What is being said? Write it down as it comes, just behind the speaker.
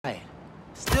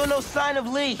Still no sign of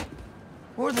Lee.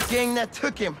 Or the gang that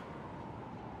took him.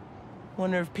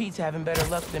 Wonder if Pete's having better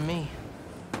luck than me.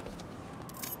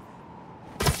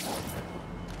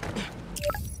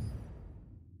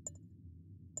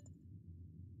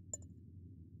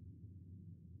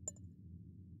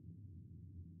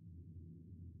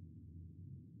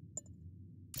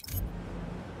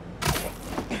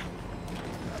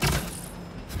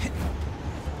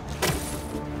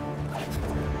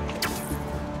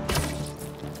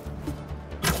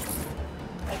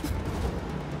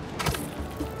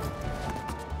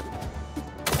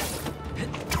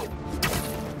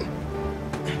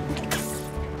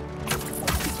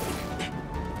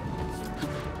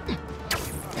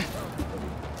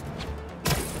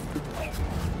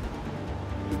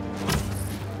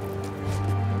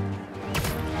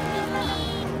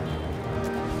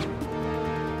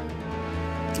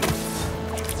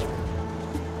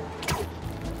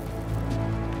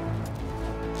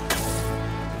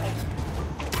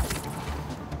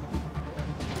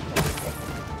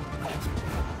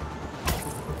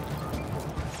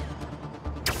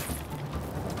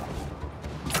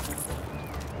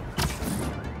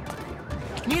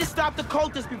 Need to stop the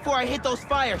cultists before I hit those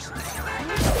fires.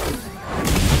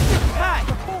 Hi,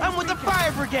 I'm with the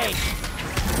fire brigade.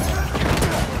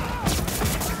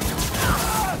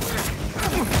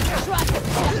 Trust the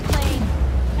flame.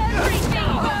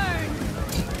 Everything burns.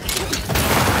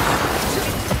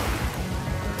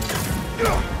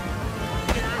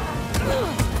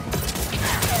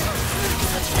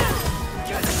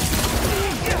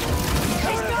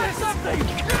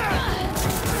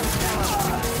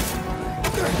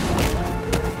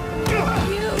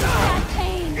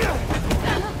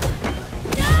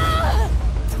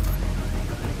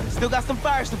 Still got some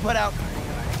fires to put out.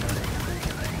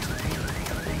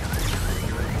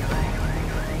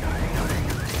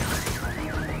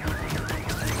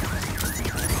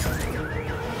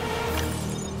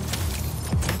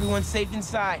 Everyone's safe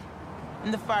inside,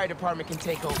 and the fire department can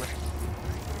take over.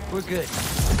 We're good.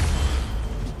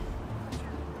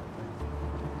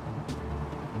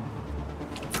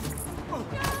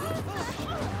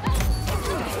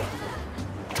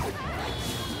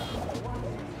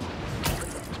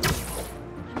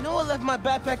 I left my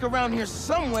backpack around here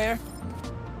somewhere.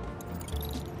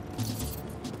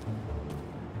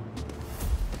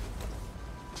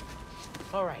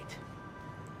 All right.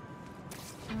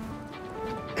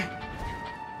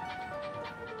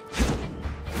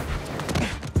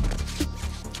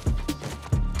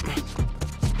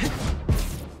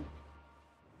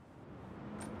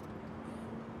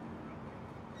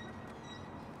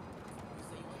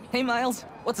 Hey, Miles.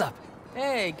 What's up?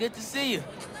 Hey, good to see you.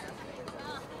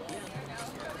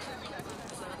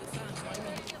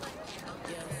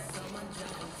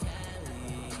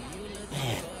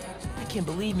 I can't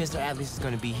believe Mr. Atlas is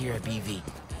gonna be here at BV.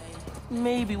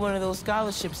 Maybe one of those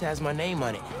scholarships has my name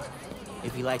on it,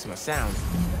 if he likes my sound.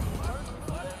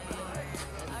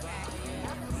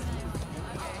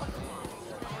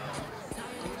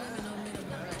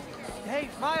 Hey,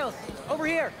 Miles, over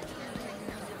here.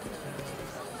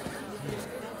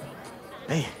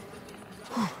 Hey,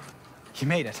 you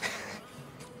made it.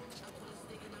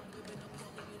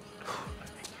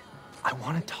 I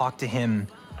want to talk to him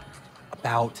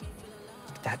about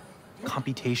that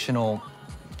computational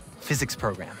physics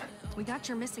program. We got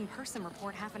your missing person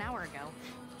report half an hour ago.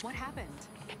 What happened?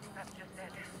 That's just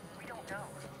it. We don't know.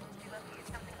 She left me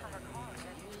something from her car and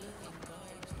then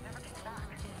never came back.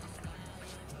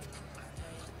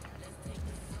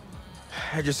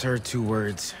 I just heard two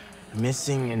words.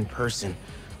 Missing in person.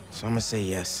 So I'm gonna say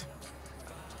yes.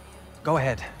 Go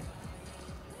ahead.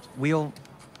 We'll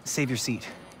save your seat.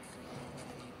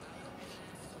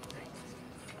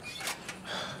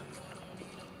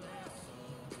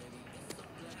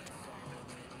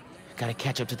 Gotta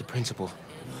catch up to the principal.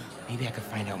 Maybe I can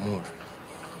find out more.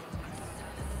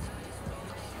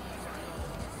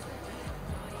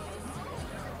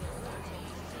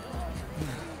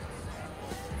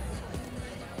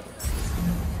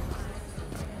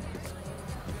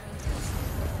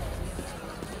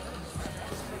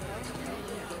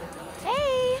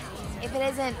 Hey! If it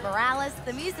isn't Morales,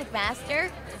 the music master.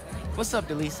 What's up,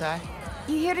 Delisai?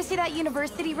 You here to see that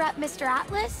university rep, Mr.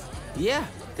 Atlas? Yeah,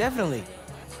 definitely.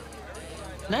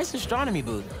 Nice astronomy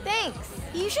booth. Thanks.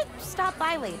 You should stop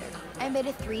by later. I made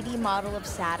a 3D model of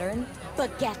Saturn,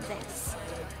 but get this.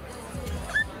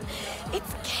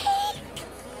 It's cake!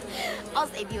 I'll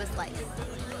save you a slice.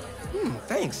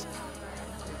 Thanks.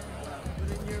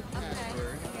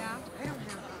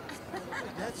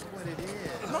 That's what it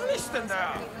is. Listen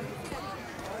now.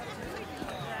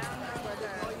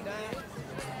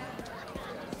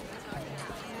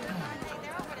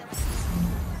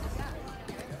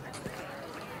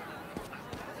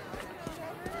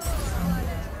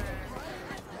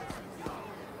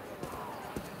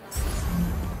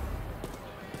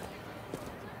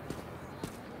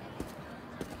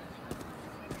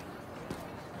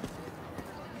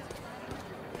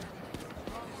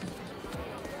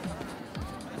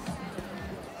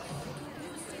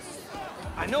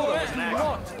 know that was an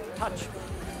accident. Not touch.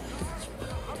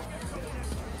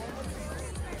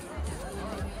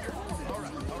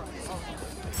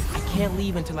 I can't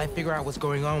leave until I figure out what's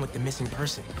going on with the missing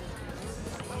person.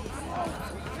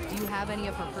 Do you have any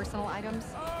of her personal items?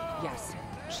 Yes.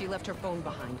 She left her phone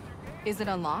behind. Is it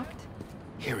unlocked?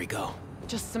 Here we go.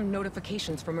 Just some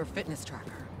notifications from her fitness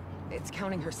tracker. It's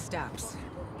counting her steps,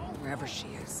 wherever she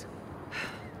is.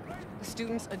 The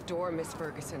students adore Miss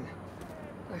Ferguson.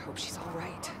 I hope she's all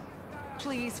right.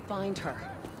 Please find her.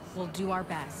 We'll do our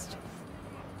best.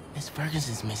 Miss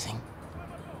Ferguson's missing.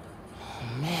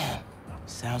 Oh, man.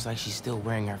 Sounds like she's still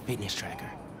wearing her fitness tracker.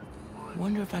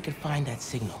 Wonder if I could find that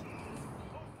signal.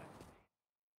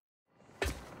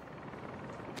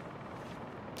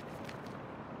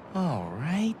 All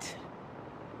right.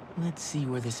 Let's see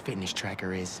where this fitness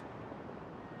tracker is.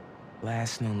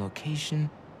 Last known location,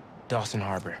 Dawson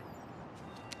Harbor.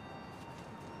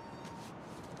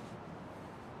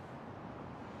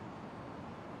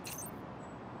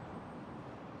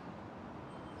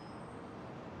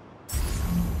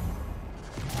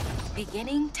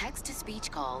 Beginning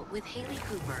text-to-speech call with Haley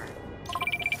Cooper.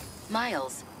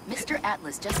 Miles, Mr.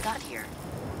 Atlas just got here.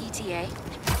 ETA?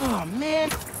 Oh, man.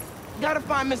 Gotta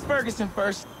find Miss Ferguson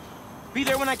first. Be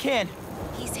there when I can.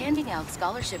 He's handing out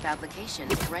scholarship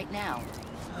applications right now.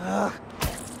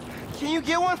 Can you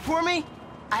get one for me?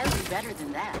 I'll do better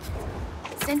than that.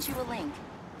 Sent you a link.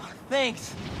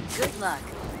 Thanks. Good luck.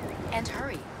 And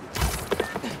hurry.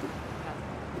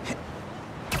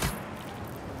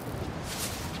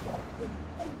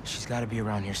 She's gotta be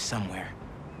around here somewhere.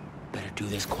 Better do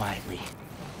this quietly.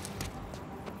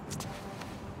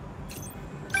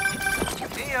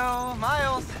 Theo,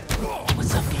 Miles.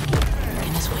 What's up, Genki?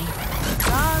 Can this wait?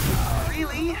 Not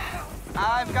really.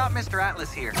 I've got Mr.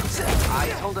 Atlas here.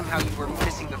 I told him how you were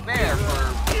missing the fair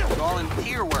for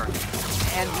volunteer work,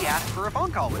 and he asked for a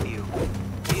phone call with you.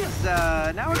 Is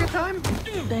now a good time?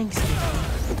 Thanks,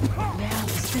 Genki. Now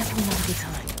is definitely not a good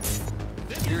time.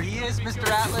 Here he is, Mr.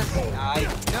 Atlas. I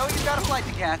know you've got a flight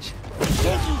to catch.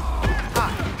 Genki!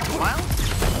 Hi, Miles?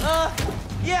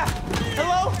 Yeah.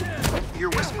 Hello? You're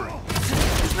whispering.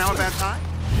 Is now a bad time?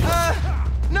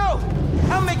 No!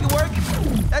 I'll make it work.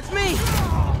 That's me.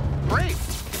 Great.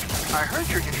 I heard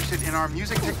you're interested in our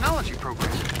music technology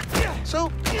program. So,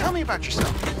 tell me about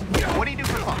yourself. What do you do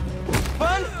for fun?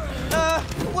 Fun?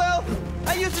 Well,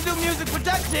 I used to do music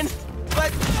production,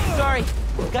 but sorry,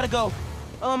 gotta go.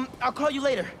 I'll call you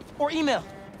later, or email.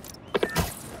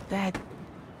 That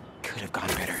could have gone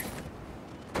better.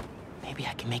 Maybe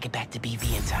I can make it back to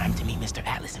BV in time to meet Mr.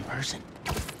 Atlas in person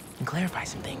and clarify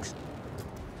some things.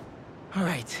 All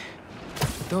right,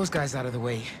 with those guys out of the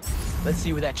way, let's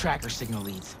see where that tracker signal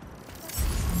leads.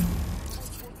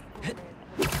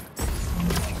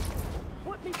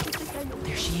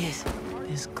 There she is.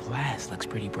 This glass looks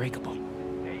pretty breakable.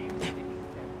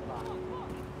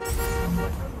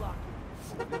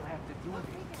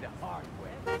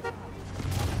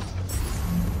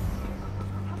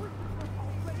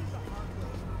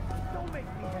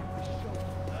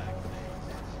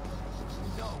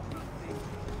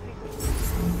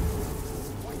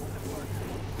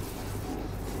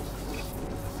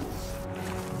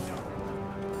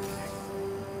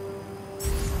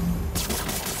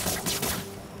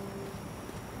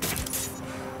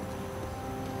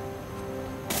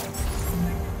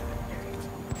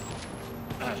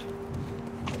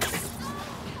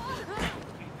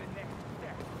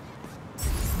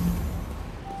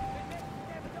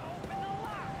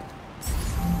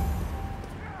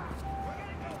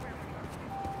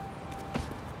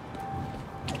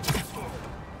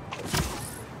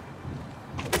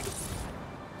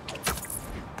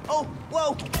 Oh,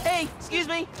 whoa! Hey, excuse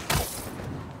me!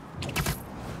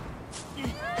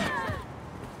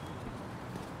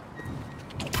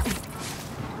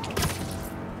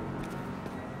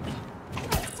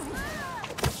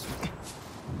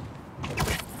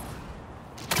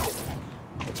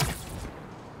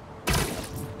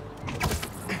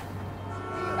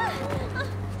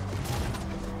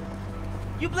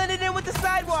 You blended in with the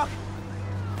sidewalk!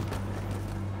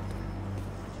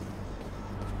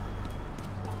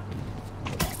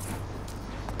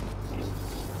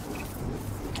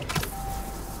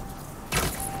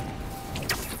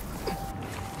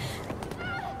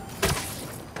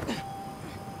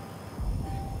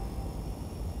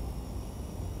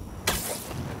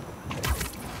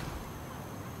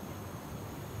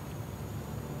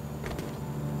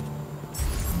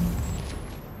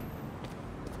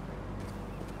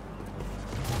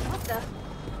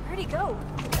 Where'd he go?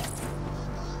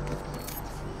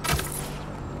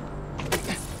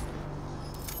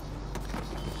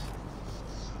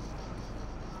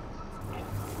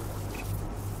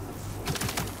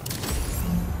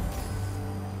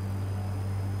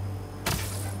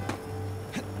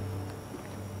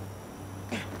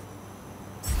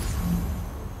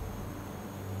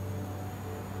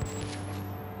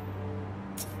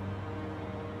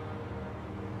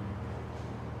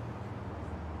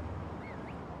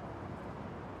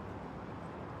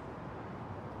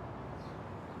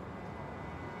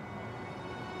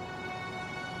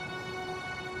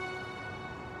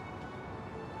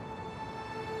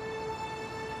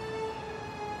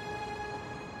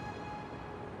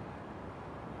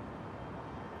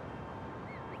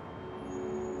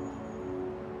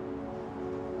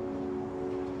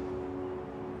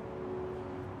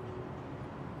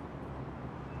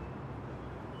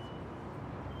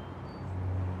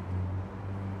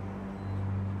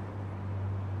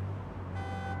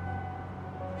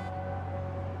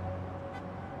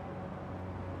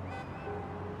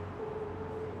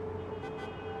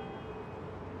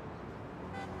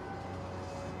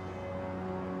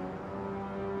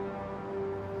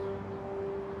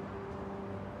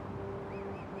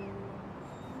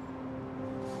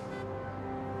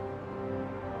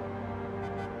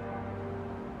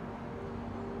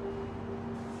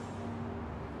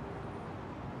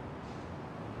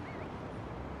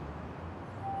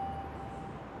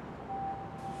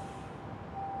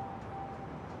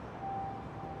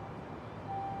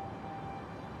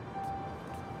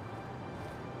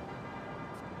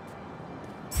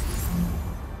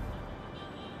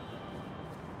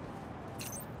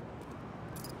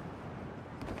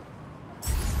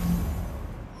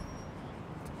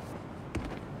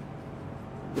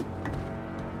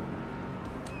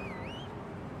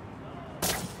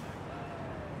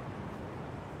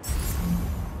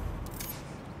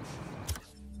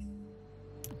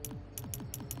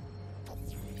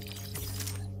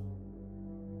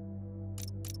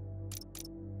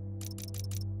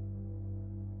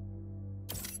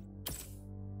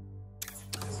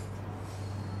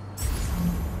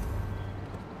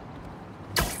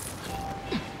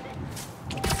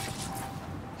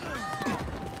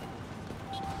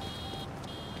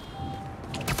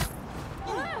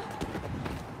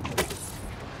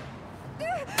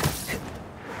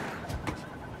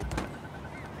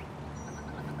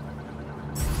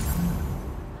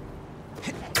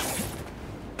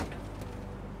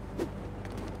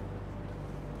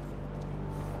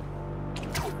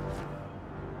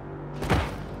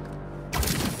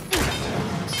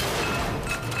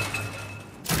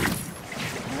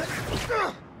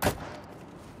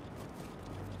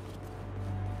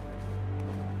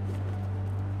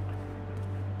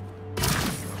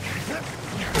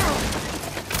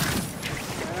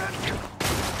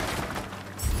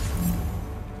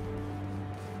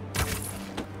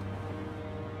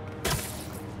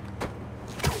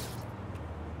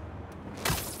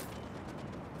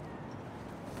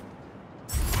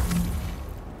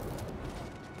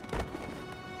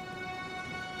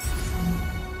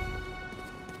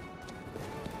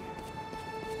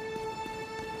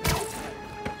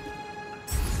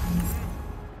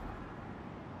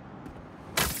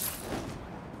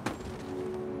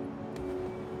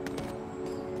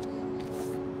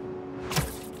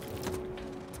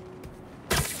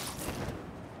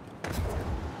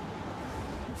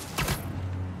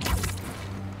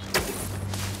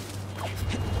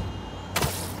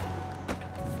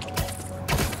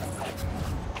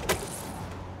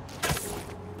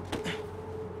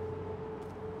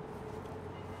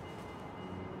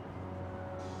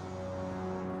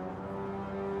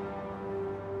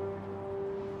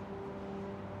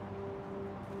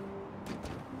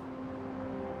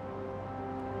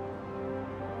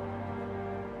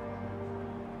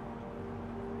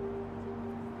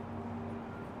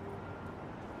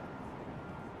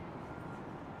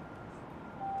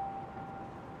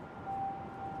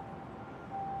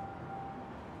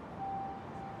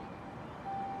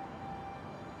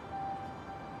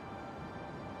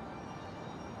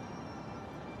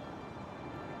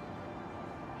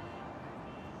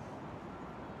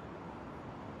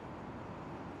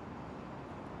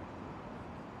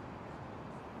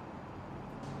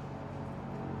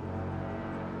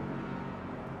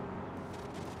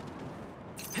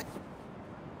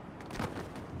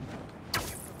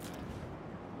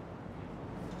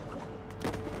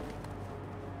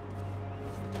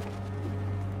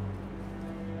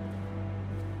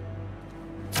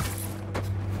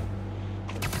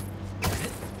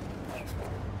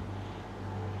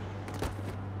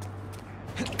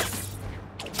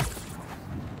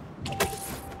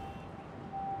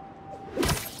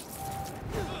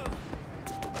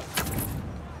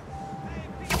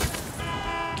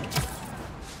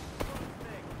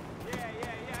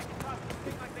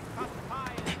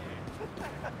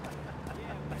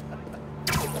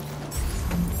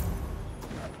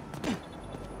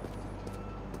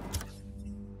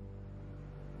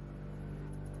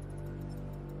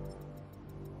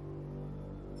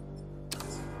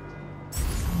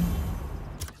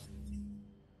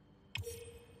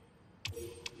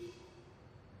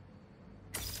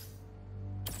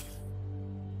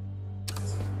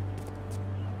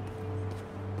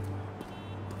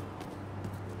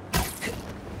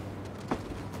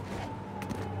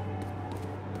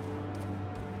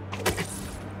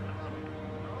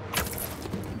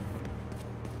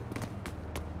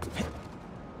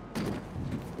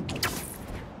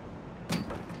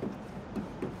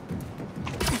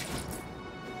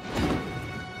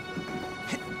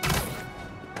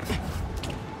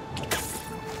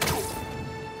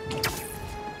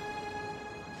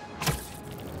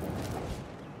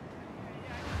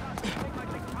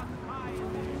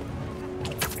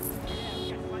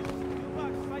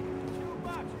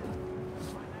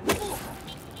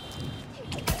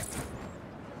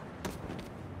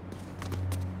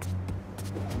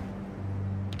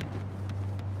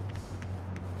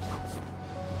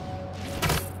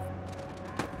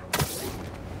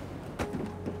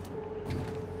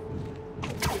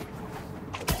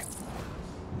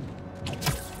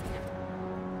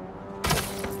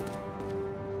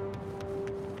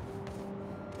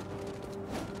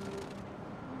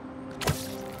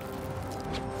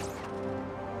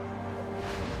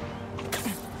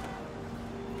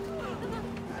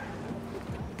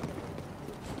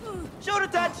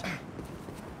 touch!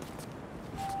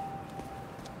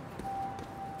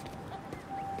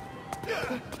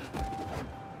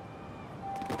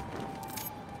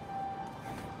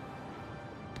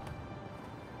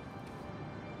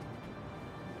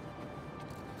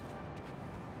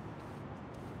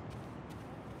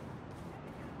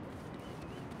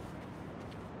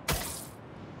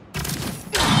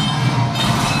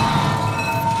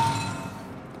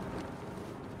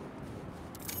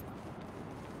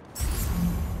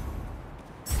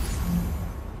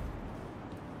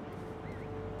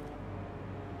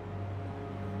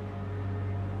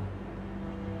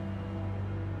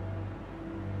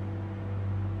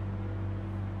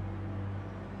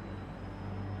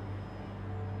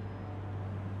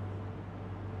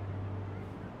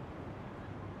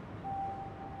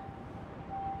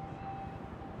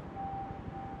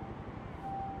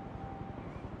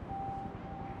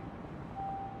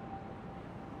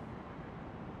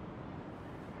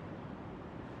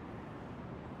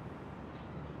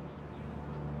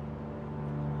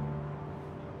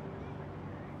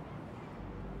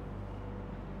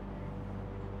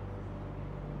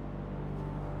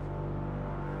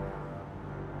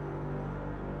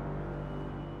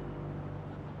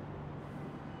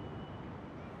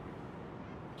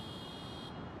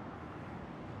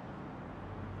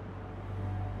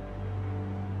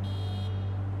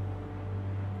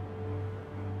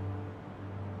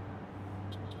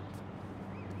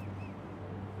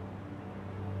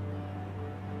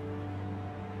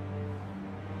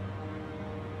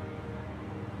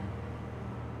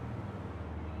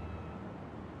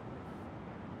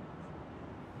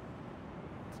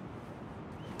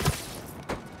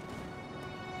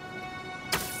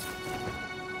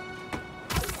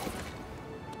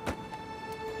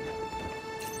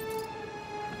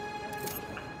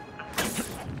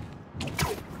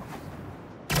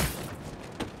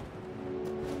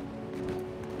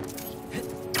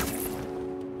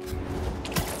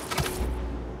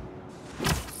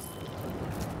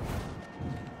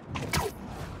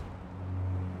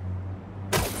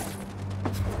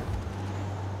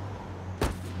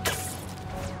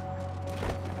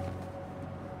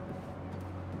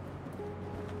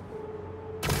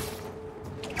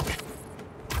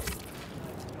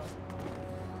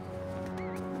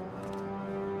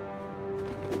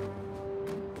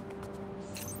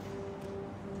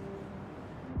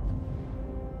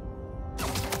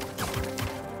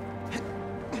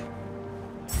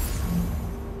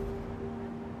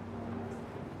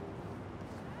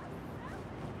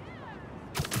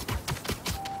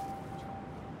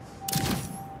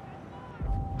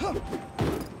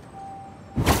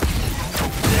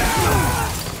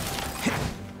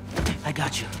 I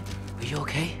got you. Are you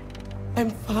okay?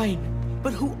 I'm fine.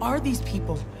 But who are these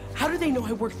people? How do they know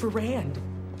I work for Rand?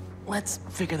 Let's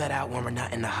figure that out when we're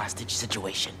not in the hostage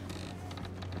situation.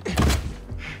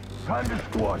 Time to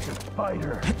squash a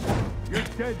spider. You're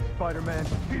dead, Spider-Man.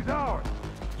 She's ours.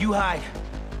 You hide.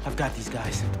 I've got these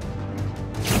guys.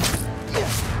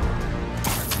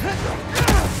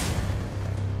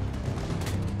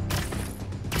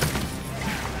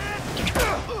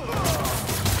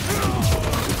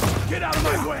 Get out of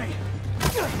my way!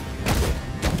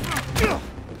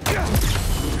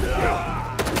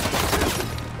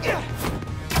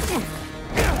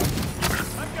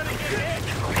 I'm gonna get hit!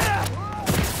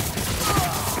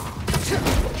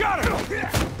 Got him!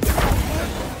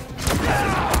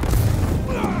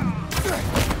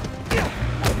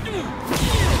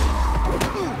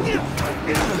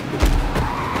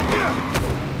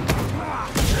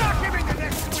 Not giving the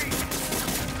next week!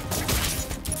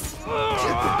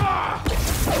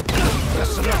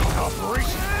 That's enough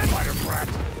operation, Spider Brat.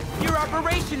 Your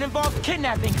operation involves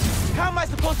kidnapping. How am I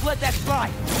supposed to let that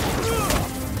slide?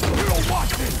 You don't watch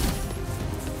this!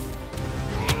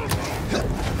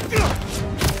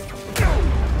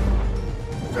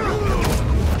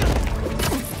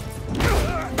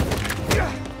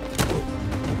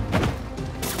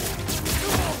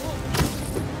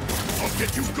 I'll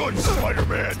get you good,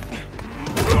 Spider-Man!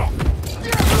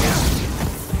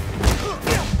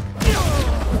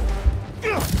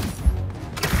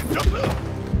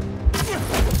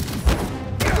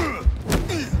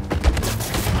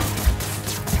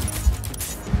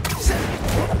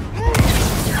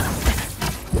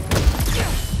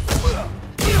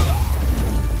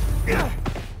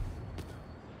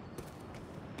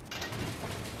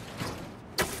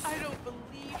 I don't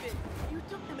believe it. You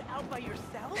took them out by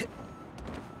yourself?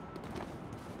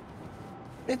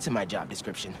 It's in my job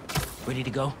description. Ready to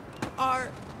go?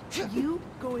 Are you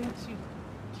going to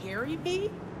carry me?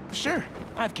 Sure.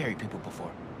 I've carried people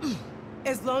before.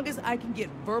 As long as I can get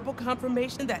verbal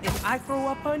confirmation that if I throw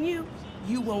up on you,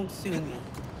 you won't sue me.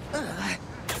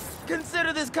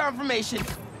 Consider this confirmation.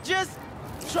 Just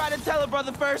try to tell a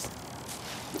brother first.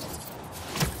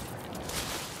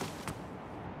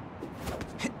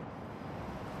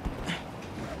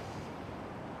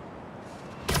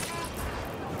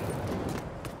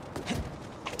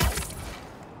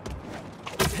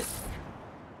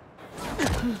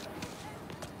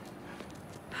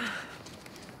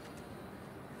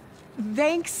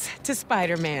 Thanks to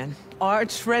Spider-Man, our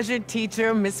treasured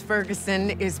teacher, Miss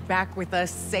Ferguson, is back with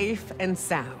us safe and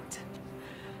sound.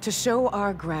 To show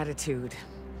our gratitude,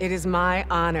 it is my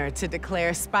honor to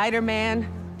declare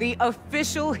Spider-Man the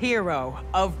official hero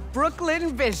of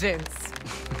Brooklyn Visions.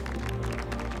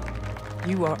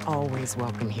 You are always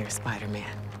welcome here,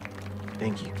 Spider-Man.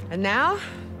 Thank you. And now,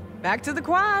 back to the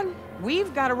quad.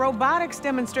 We've got a robotics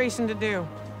demonstration to do.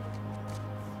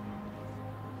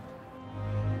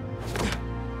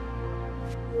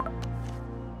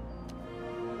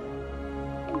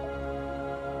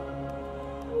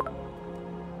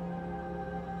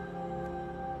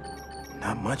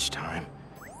 Not much time.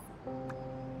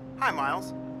 Hi,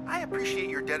 Miles. I appreciate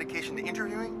your dedication to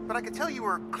interviewing, but I could tell you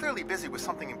were clearly busy with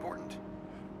something important.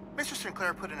 Mr.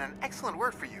 Sinclair put in an excellent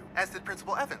word for you, as did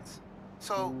Principal Evans.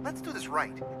 So let's do this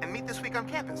right and meet this week on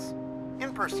campus,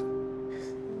 in person.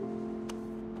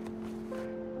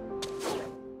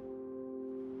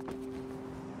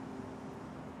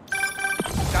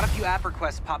 Got a few app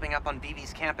requests popping up on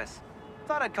BB's campus.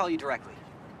 Thought I'd call you directly.